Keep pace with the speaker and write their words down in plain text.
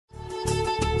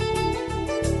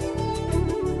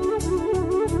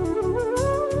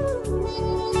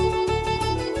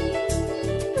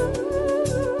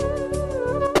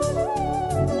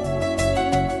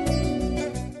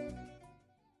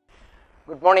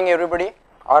Good morning everybody,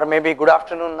 or maybe good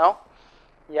afternoon now.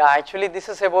 Yeah, actually this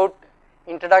is about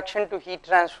introduction to heat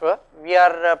transfer. We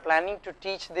are planning to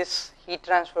teach this heat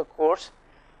transfer course.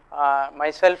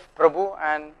 Myself Prabhu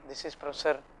and this is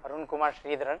Professor Arunkumar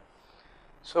Sridharan.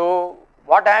 So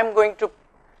what I am going to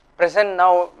present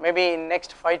now, maybe in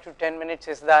next 5 to 10 minutes,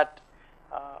 is that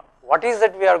what is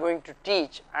that we are going to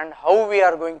teach and how we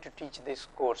are going to teach this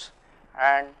course.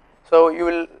 And so you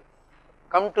will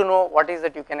come to know what is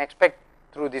that you can expect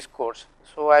through this course.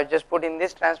 So I have just put in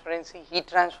this transparency heat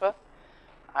transfer,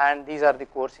 and these are the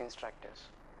course instructors.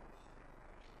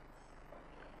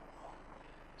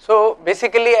 So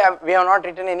basically we have not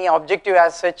written any objective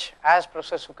as such, as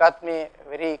Professor Sukatme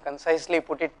very concisely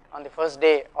put it on the first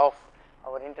day of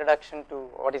our introduction to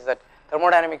what is that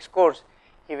thermodynamics course.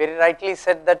 He very rightly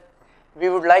said that we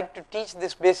would like to teach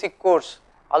this basic course,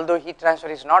 although heat transfer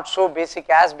is not so basic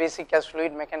as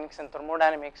fluid mechanics and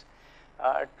thermodynamics,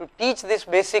 to teach these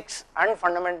basics and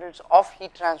fundamentals of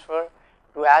heat transfer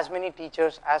to as many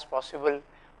teachers as possible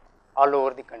all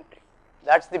over the country.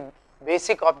 That is the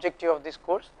basic objective of this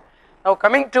course. Now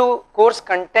coming to course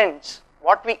contents,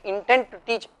 what we intend to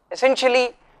teach, essentially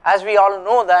as we all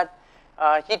know that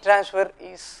heat transfer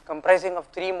is comprising of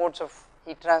 3 modes of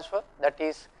heat transfer, that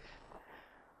is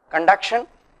conduction,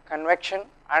 convection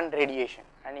and radiation,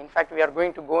 and in fact we are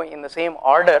going to go in the same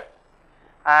order,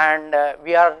 and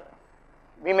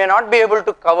we may not be able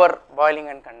to cover boiling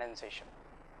and condensation,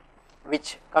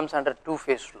 which comes under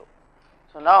 2-phase flow.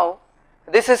 So now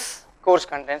this is course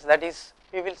contents, that is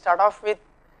we will start off with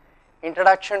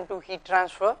introduction to heat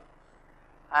transfer,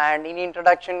 and in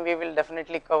introduction we will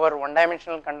definitely cover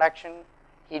one-dimensional conduction,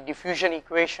 heat diffusion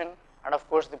equation, and of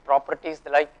course the properties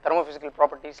like thermophysical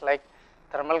properties like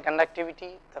thermal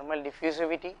conductivity, thermal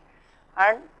diffusivity,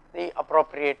 and the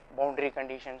appropriate boundary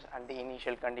conditions and the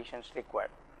initial conditions required.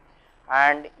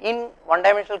 And in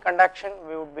one-dimensional conduction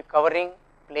we would be covering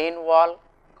plane wall,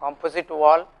 composite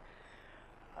wall,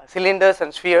 cylinders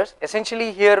and spheres.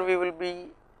 Essentially here we will be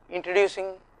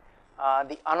introducing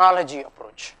the analogy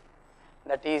approach,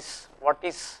 that is what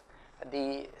is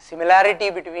the similarity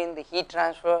between the heat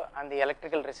transfer and the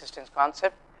electrical resistance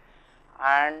concept,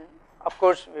 and of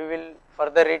course we will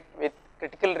further it with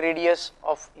critical radius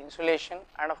of insulation,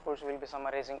 and of course we will be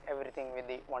summarizing everything with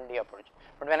the 1D approach.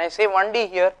 But when I say 1D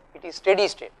here, it is steady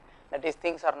state, that is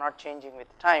things are not changing with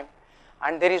time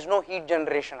and there is no heat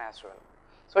generation as well.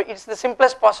 So it is the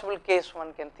simplest possible case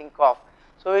one can think of.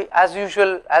 So as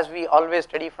usual, as we always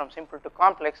study from simple to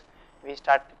complex, we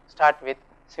start with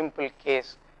simple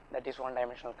case, that is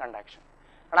one-dimensional conduction,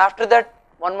 and after that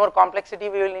one more complexity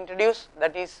we will introduce,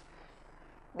 that is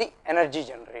the energy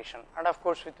generation, and of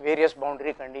course with various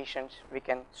boundary conditions we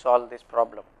can solve this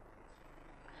problem.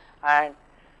 And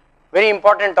very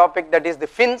important topic, that is the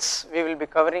fins, we will be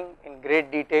covering in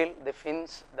great detail, the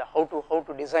fins, the how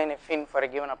to design a fin for a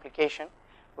given application,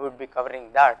 we would be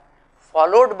covering that,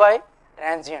 followed by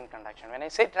transient conduction. When I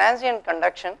say transient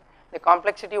conduction, the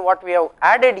complexity what we have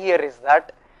added here is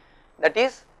that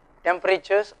is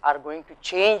temperatures are going to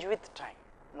change with time,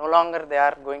 no longer they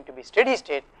are going to be steady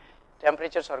state,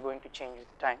 temperatures are going to change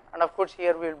with time, and of course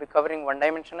here we will be covering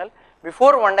one-dimensional.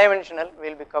 Before one-dimensional we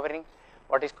will be covering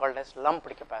what is called as lumped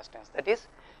capacitance, that is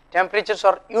temperatures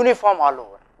are uniform all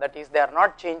over, that is they are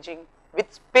not changing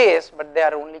with space but they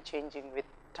are only changing with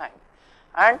time,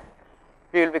 and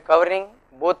we will be covering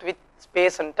both with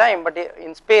space and time, but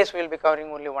in space we will be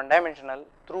covering only one-dimensional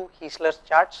through Heisler's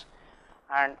charts,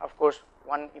 and of course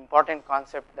one important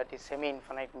concept, that is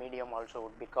semi-infinite medium, also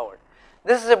would be covered.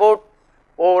 This is about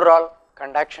overall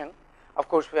conduction. Of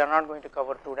course we are not going to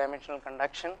cover 2-dimensional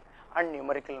conduction and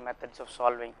numerical methods of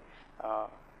solving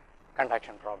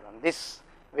conduction problem. This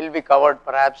will be covered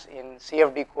perhaps in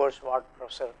CFD course what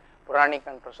Professor Puranik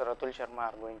and Professor Atul Sharma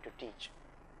are going to teach.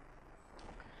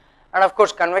 And of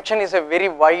course convection is a very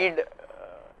wide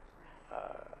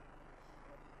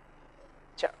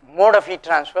mode of heat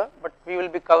transfer, but we will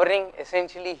be covering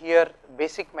essentially here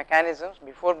basic mechanisms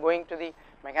before going to the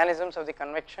mechanisms of the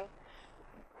convection.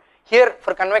 Here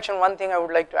for convection, one thing I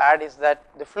would like to add is that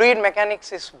the fluid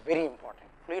mechanics is very important.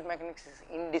 Fluid mechanics is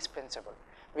indispensable.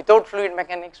 Without fluid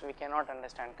mechanics we cannot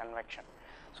understand convection.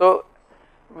 So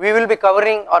we will be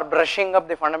covering or brushing up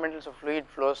the fundamentals of fluid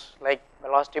flows like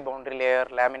velocity boundary layer,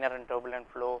 laminar and turbulent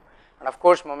flow, and of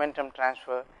course momentum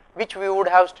transfer, which we would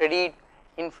have studied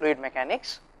in fluid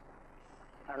mechanics.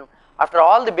 And after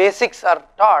all the basics are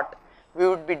taught, we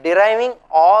would be deriving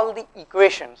all the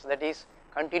equations, that is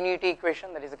continuity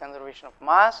equation, that is the conservation of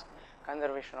mass,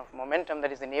 conservation of momentum,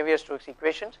 that is the Navier-Stokes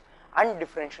equations, and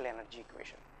differential energy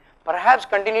equation. Perhaps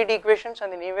continuity equations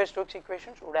and the Navier-Stokes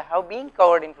equations would have been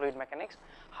covered in fluid mechanics.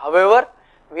 However,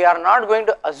 we are not going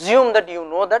to assume that you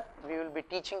know that, we will be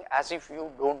teaching as if you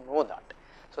don't know that.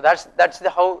 So that's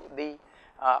how the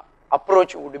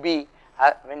approach would be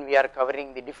when we are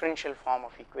covering the differential form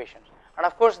of equations. And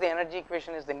of course the energy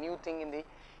equation is the new thing in the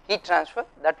heat transfer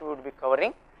that we would be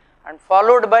covering, and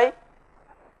followed by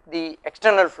the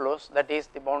external flows, that is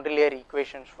the boundary layer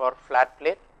equations for flat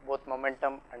plate, both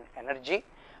momentum and energy,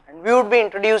 and we would be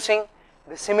introducing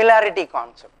the similarity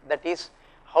concept, that is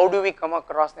how do we come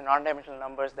across the non-dimensional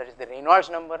numbers, that is the Reynolds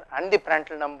number and the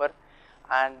Prandtl number.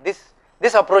 And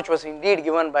this approach was indeed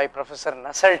given by Professor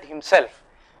Nusselt himself,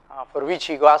 for which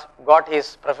he got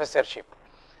his professorship.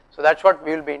 So that's what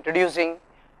we will be introducing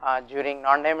during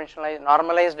non-dimensionalized,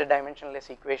 normalized dimensionless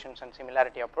equations and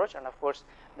similarity approach, and of course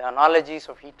the analogies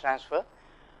of heat transfer,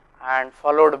 and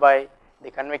followed by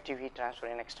the convective heat transfer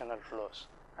in external flows.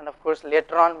 And of course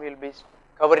later on we will be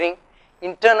covering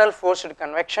internal forced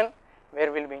convection,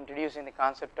 where we will be introducing the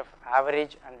concept of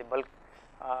average and the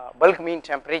bulk mean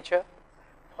temperature,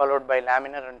 followed by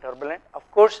laminar and turbulent. Of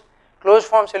course closed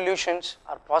form solutions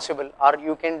are possible, or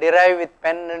you can derive with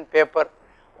pen and paper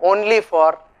only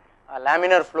for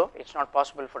laminar flow. It is not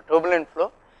possible for turbulent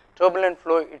flow. Turbulent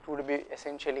flow, it would be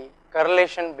essentially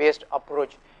correlation based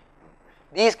approach.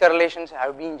 These correlations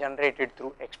have been generated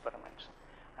through experiments,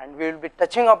 and we will be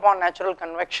touching upon natural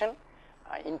convection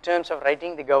in terms of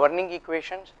writing the governing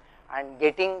equations and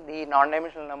getting the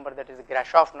non-dimensional number, that is the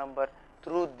Grashof number,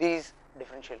 through these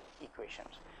differential equations.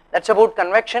 That is about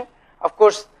convection. Of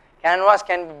course canvas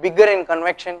can be bigger in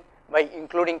convection by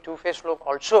including two-phase flow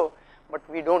also, but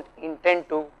we do not intend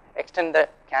to extend the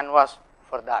canvas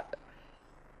for that.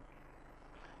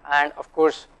 And of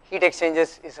course heat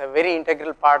exchangers is a very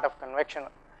integral part of convection.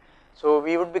 So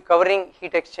we would be covering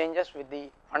heat exchangers with the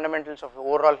fundamentals of the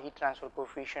overall heat transfer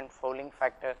coefficient, fouling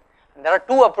factor, and there are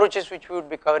two approaches which we would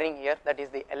be covering here, that is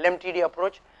the LMTD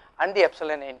approach and the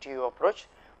epsilon NTU approach,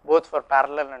 both for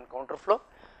parallel and counterflow.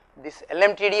 This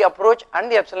LMTD approach and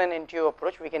the epsilon NTU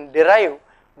approach we can derive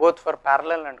both for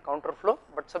parallel and counterflow,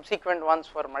 but subsequent ones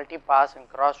for multi-pass and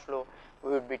cross flow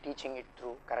we would be teaching it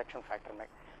through correction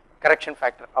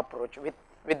factor approach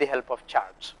with the help of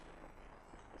charts.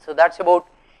 So that is about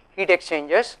heat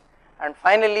exchangers. And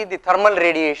finally the thermal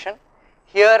radiation.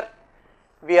 Here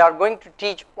we are going to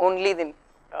teach only the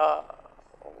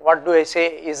what do I say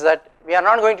is that we are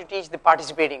not going to teach the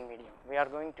participating medium, we are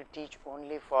going to teach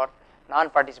only for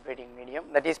non-participating medium,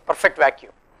 that is perfect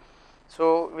vacuum.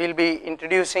 So we will be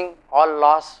introducing all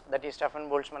laws, that is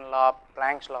Stefan-Boltzmann law,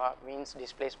 Planck's law, Wien's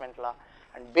displacement law,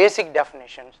 and basic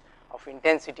definitions of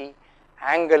intensity,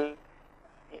 angle,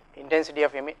 intensity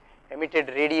of emitted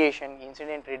radiation,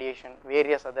 incident radiation,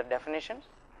 various other definitions.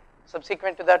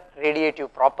 Subsequent to that,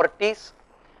 radiative properties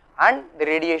and the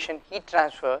radiation heat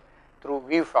transfer through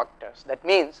view factors. That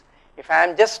means if I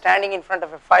am just standing in front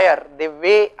of a fire, the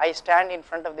way I stand in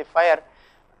front of the fire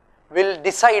will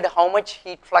decide how much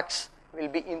heat flux will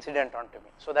be incident onto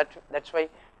me. So that's why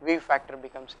view factor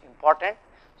becomes important.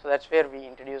 So that's where we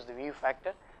introduce the view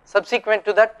factor. Subsequent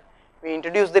to that, we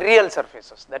introduce the real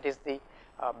surfaces, that is the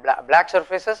black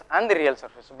surfaces and the real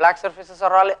surfaces. Black surfaces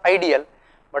are all ideal,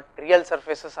 but real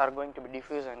surfaces are going to be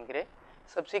diffuse and gray.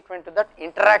 Subsequent to that,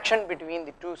 interaction between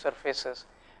the two surfaces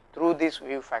through this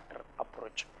view factor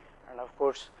approach. And of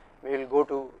course we will go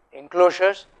to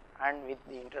enclosures and with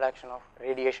the introduction of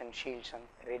radiation shields and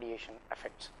radiation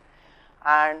effects.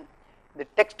 And the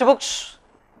textbooks,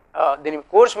 the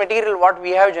course material what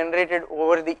we have generated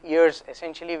over the years,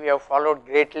 essentially we have followed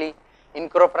greatly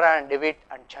Incropra and Dewitt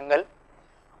and Changal.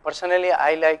 Personally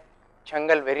I like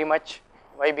Changal very much.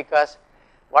 Why? Because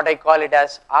what I call it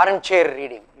as armchair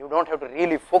reading. You don't have to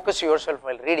really focus yourself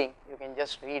while reading, you can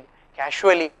just read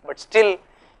casually, but still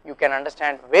you can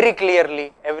understand very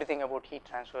clearly everything about heat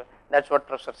transfer. That is what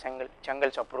Professor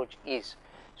Changal's approach is.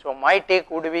 So my take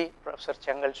would be Professor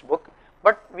Changal's book,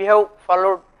 but we have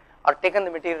followed or taken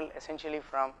the material essentially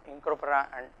from Incropra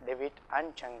and Dewitt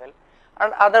and Changal,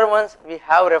 and other ones we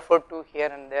have referred to here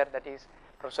and there, that is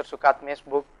Professor Sukatme's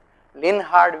book,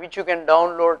 Linhard, which you can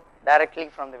download directly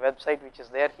from the website which is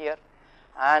there here,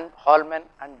 and Hallman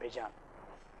and Bejan.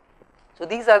 So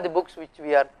these are the books which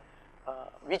we have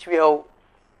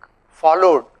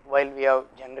followed while we have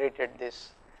generated this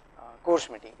course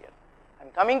material.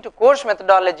 And coming to course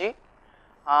methodology,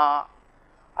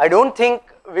 I don't think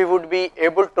we would be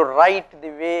able to write the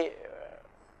way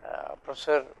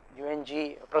Professor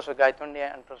UNG, Professor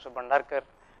Gaitonde and Professor Bhandarkar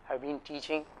have been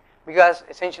teaching, because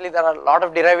essentially there are a lot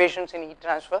of derivations in heat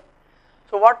transfer.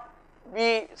 So what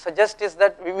we suggest is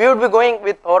that we would be going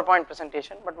with PowerPoint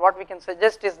presentation, but what we can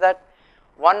suggest is that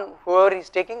whoever is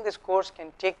taking this course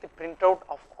can take the printout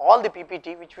of all the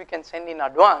PPT which we can send in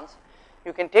advance.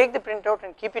 you can take the printout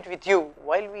and keep it with you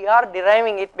while we are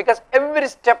deriving it, because every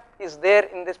step is there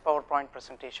in this PowerPoint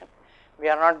presentation. We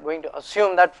are not going to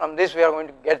assume that from this we are going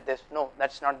to get this. No,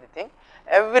 that's not the thing.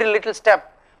 Every little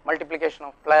step, multiplication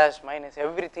of plus, minus,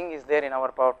 everything is there in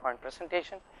our PowerPoint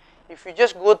presentation. If you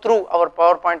just go through our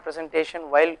PowerPoint presentation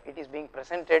while it is being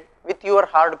presented with your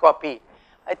hard copy,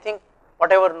 I think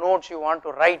whatever notes you want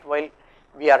to write while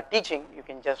we are teaching, you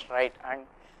can just write and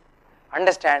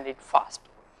understand it fast.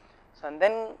 So, and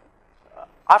then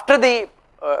after the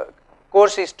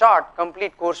course is taught,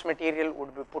 complete course material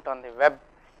would be put on the web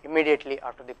immediately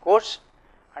after the course,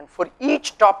 and for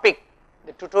each topic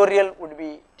the tutorial would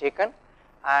be taken,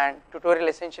 and tutorial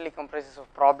essentially comprises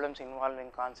of problems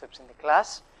involving concepts in the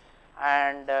class,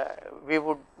 and we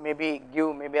would maybe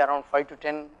give maybe around 5 to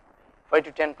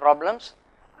 10 problems,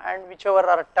 and whichever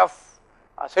are tough,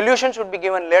 solutions would be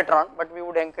given later on, but we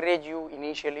would encourage you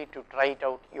initially to try it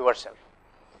out yourself.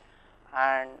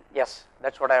 And yes,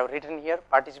 that's what I have written here.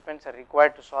 Participants are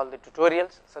required to solve the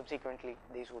tutorials, subsequently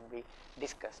these would be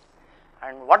discussed.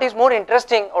 And what is more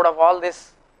interesting out of all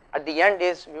this at the end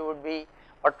is we would be,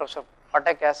 what Professor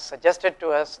Patak has suggested to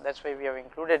us, that's why we have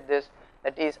included this,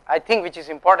 that is I think which is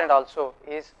important also,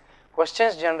 is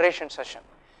questions generation session.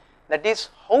 That is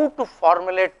how to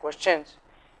formulate questions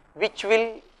which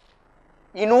will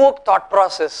invoke thought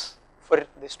process for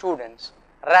the students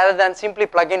rather than simply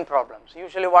plug in problems.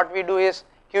 Usually what we do is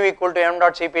Q equal to m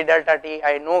dot Cp delta T,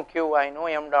 I know Q, I know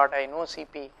m dot, I know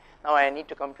Cp, now I need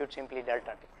to compute simply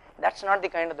delta T. That's not the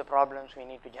kind of the problems we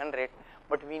need to generate,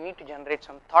 but we need to generate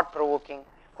some thought provoking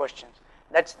questions.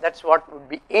 That's what would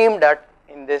be aimed at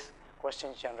in this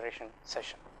questions generation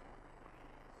session.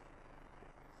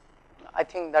 I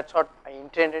think that's what I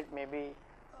intended. Maybe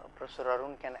Professor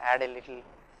Arun can add a little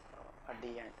at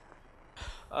the end.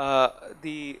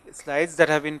 The slides that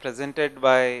have been presented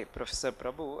by Professor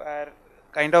Prabhu are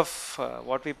kind of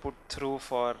what we put through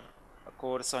for a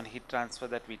course on heat transfer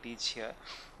that we teach here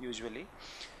usually.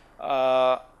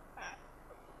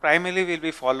 Primarily we will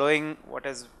be following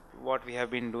what we have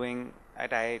been doing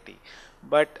at IIT,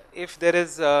 but if there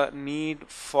is a need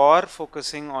for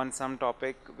focusing on some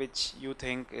topic which you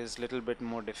think is little bit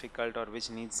more difficult or which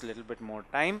needs little bit more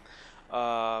time,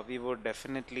 we would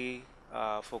definitely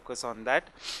focus on that.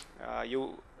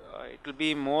 It will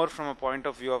be more from a point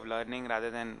of view of learning rather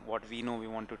than what we know we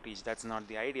want to teach. That's not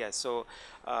the idea. So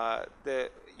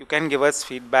you can give us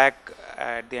feedback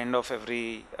at the end of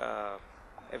every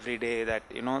day that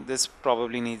this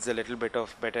probably needs a little bit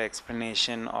of better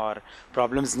explanation, or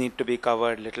problems need to be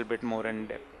covered a little bit more in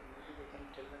depth.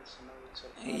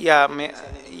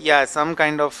 Yeah, some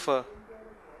kind of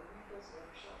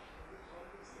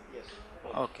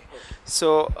okay.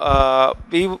 So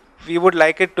we would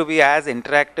like it to be as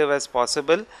interactive as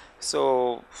possible.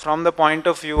 So from the point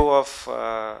of view of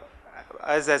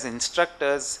us as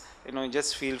instructors,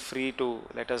 just feel free to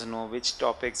let us know which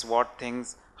topics, what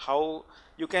things, how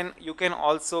you can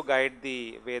also guide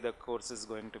the way the course is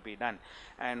going to be done.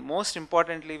 And most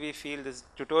importantly, we feel these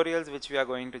tutorials which we are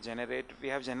going to generate, we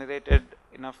have generated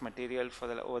enough material for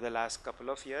over the last couple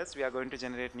of years. We are going to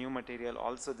generate new material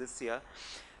also this year,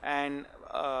 and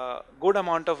good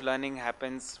amount of learning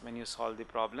happens when you solve the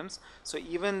problems. So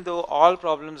even though all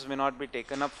problems may not be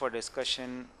taken up for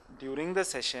discussion during the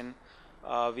session,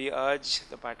 we urge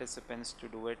the participants to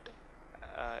do it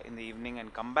in the evening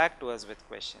and come back to us with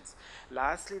questions.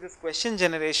 Lastly, this question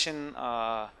generation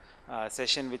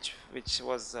session which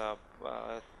was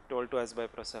told to us by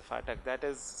Professor Phatak, that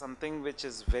is something which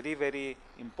is very, very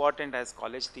important as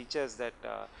college teachers, that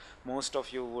most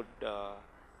of you would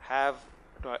have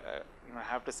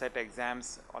to set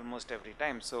exams almost every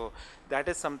time. So that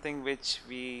is something which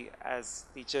we as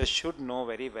teachers should know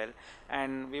very well,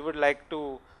 and we would like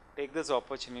to take this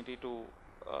opportunity to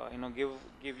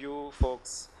give you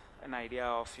folks an idea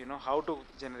of how to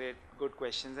generate good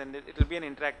questions, and it will be an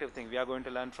interactive thing. We are going to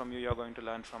learn from you, you are going to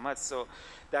learn from us. So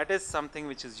that is something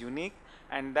which is unique,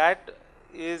 and that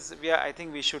is I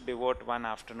think we should devote one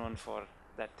afternoon for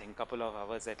that thing, couple of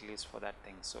hours at least for that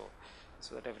thing, so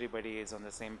that everybody is on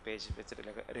the same page with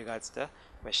regards the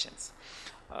questions.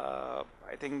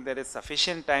 I think there is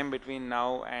sufficient time between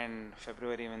now and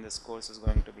February when this course is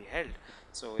going to be held.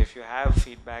 So if you have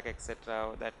feedback,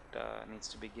 etc., that needs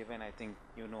to be given, I think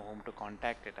you know whom to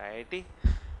contact at IIT,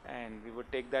 and we would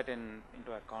take that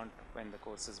into account when the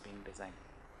course is being designed.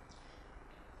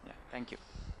 Yeah, thank you.